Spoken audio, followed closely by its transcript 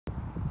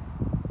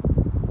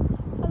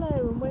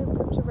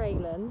welcome to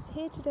Raylands.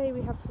 Here today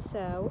we have for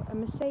sale a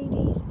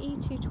Mercedes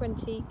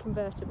E220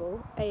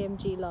 convertible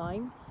AMG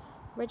Line,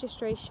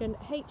 registration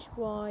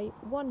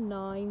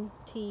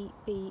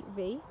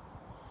HY19TBV.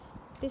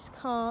 This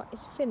car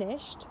is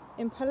finished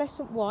in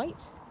pearlescent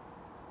white.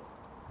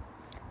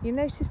 You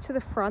notice to the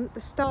front the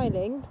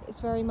styling is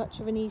very much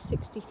of an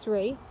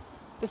E63,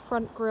 the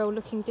front grille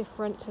looking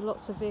different to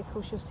lots of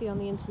vehicles you'll see on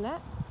the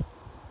internet.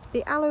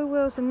 The alloy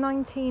wheels are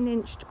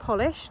 19-inch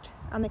polished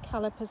and the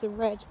calipers are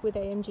red with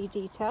AMG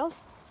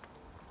details.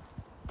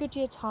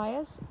 Goodyear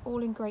tyres,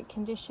 all in great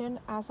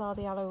condition, as are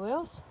the alloy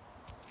wheels.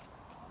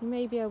 You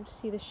may be able to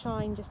see the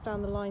shine just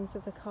down the lines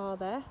of the car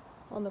there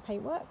on the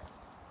paintwork.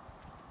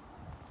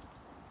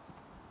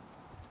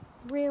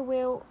 Rear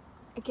wheel,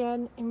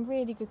 again, in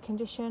really good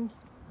condition.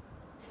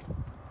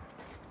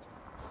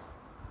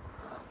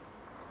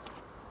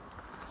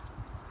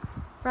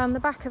 Round the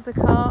back of the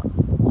car,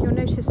 you'll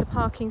notice the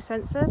parking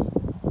sensors.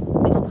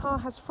 This car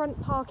has front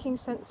parking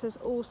sensors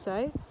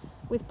also,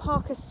 with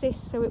park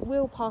assist, so it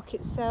will park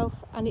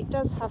itself, and it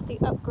does have the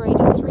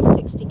upgraded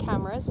 360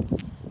 cameras.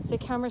 So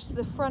cameras to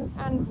the front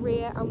and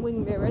rear and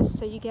wing mirrors,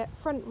 so you get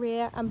front,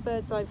 rear and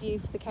bird's eye view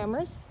for the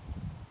cameras.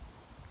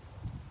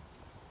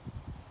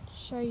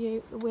 Show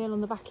you the wheel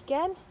on the back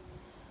again.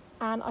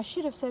 And I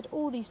should have said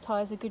all these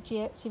tyres are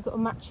Goodyear, so you've got a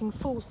matching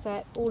full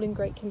set, all in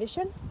great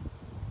condition.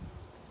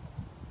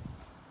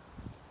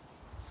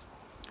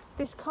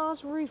 This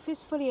car's roof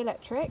is fully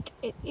electric.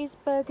 It is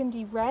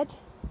burgundy red,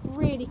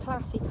 really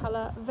classy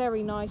colour,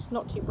 very nice,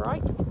 not too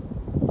bright.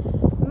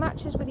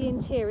 Matches with the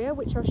interior,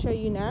 which I'll show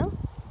you now,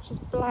 which is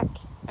black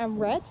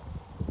and red.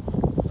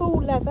 Full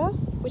leather,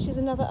 which is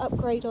another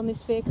upgrade on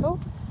this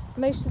vehicle.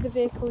 Most of the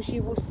vehicles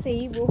you will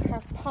see will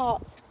have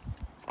part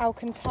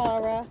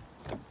Alcantara,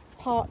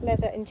 part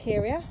leather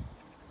interior.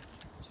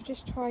 So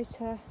just try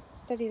to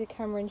steady the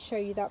camera and show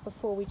you that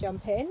before we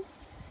jump in.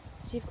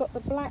 So you've got the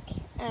black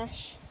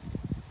ash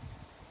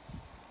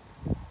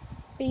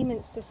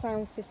Beaminster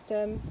sound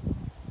system,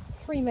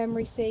 3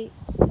 memory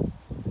seats,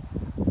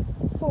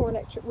 4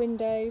 electric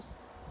windows,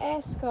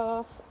 air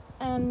scarf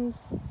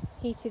and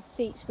heated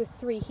seats with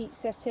 3 heat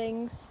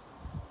settings.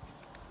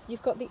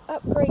 You've got the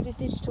upgraded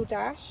digital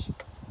dash.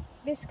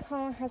 This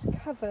car has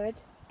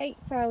covered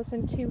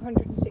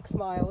 8,206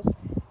 miles.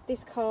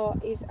 This car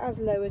is as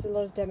low as a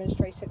lot of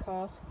demonstrator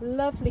cars.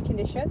 Lovely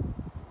condition.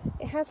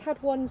 It has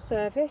had 1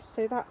 service,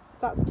 so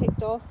that's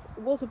ticked off.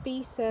 It was a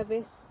B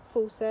service,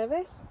 full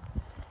service.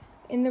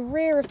 In the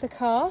rear of the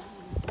car,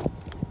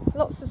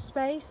 lots of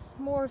space,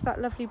 more of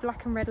that lovely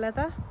black and red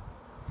leather.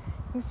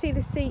 You can see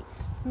the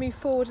seats move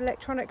forward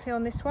electronically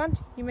on this one.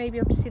 You may be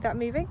able to see that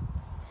moving.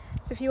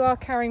 So if you are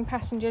carrying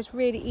passengers,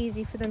 really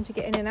easy for them to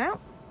get in and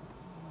out.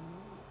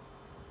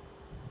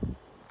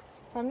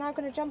 So I'm now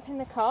going to jump in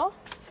the car,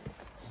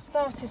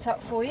 start it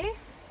up for you.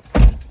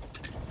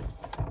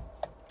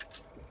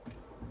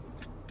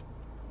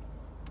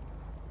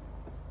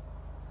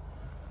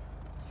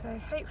 So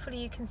hopefully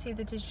you can see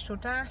the digital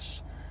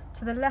dash.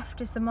 To the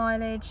left is the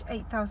mileage,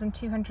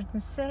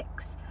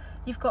 8,206.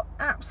 You've got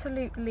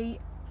absolutely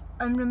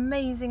an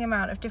amazing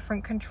amount of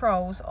different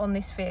controls on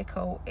this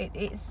vehicle.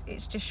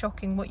 It's just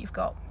shocking what you've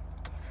got.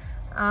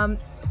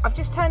 I've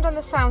just turned on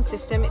the sound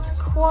system. It's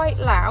quite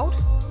loud,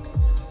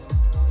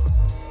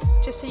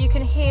 just so you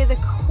can hear the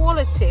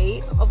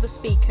quality of the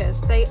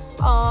speakers. They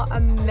are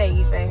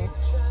amazing.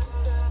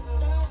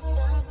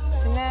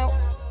 So now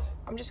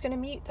I'm just going to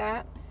mute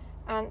that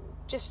and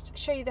just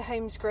show you the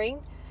home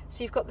screen.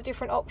 So you've got the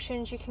different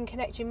options. You can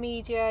connect your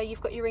media,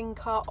 you've got your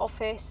in-car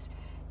office,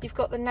 you've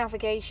got the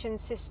navigation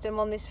system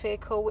on this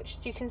vehicle, which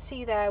you can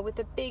see there with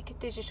the big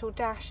digital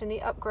dash and the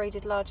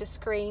upgraded larger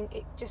screen.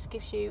 It just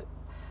gives you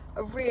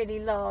a really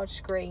large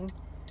screen.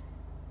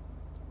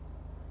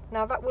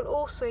 Now that will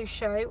also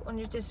show on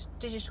your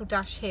digital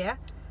dash here.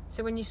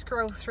 So when you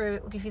scroll through,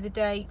 it will give you the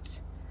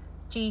date,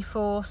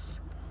 G-force,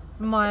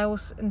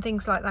 miles and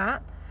things like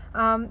that.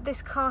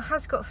 This car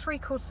has got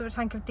 3/4 of a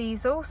tank of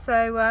diesel,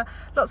 so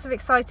lots of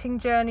exciting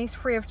journeys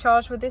free of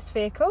charge with this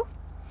vehicle.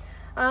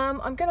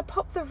 I'm going to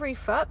pop the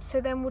roof up,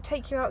 so then we'll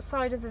take you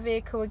outside of the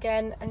vehicle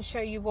again and show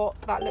you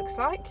what that looks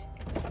like.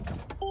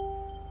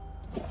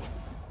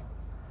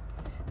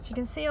 So you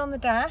can see on the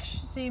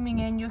dash, zooming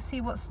in, you'll see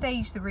what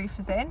stage the roof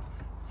is in.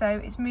 So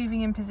it's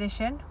moving in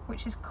position,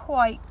 which is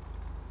quite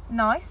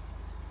nice.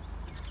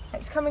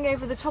 It's coming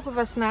over the top of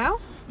us now,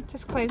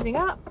 just closing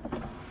up.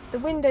 The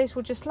windows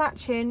will just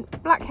latch in,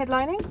 black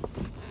headlining,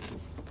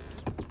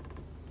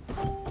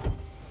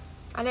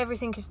 and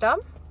everything is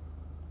done.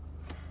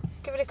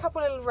 Give it a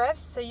couple little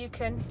revs so you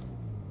can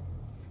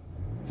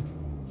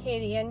hear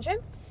the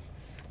engine.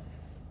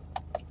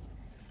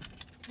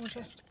 We'll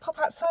just pop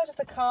outside of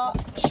the car,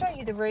 show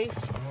you the roof,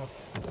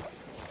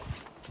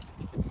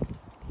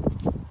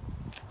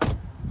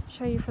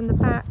 show you from the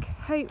back.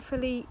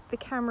 Hopefully the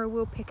camera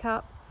will pick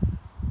up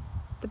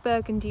the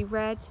burgundy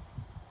red.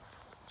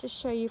 Just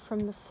show you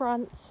from the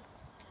front.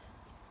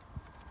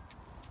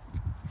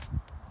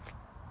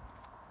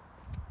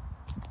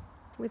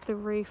 With the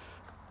roof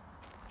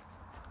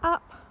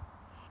up.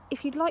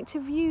 If you'd like to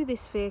view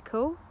this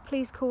vehicle,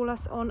 please call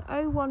us on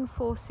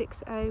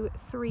 01460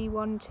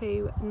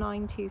 312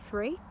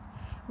 923.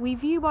 We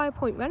view by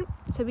appointment,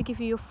 so we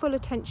give you your full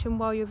attention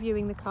while you're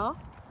viewing the car.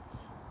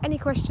 Any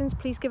questions,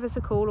 please give us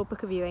a call or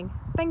book a viewing.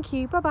 Thank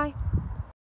you, bye bye.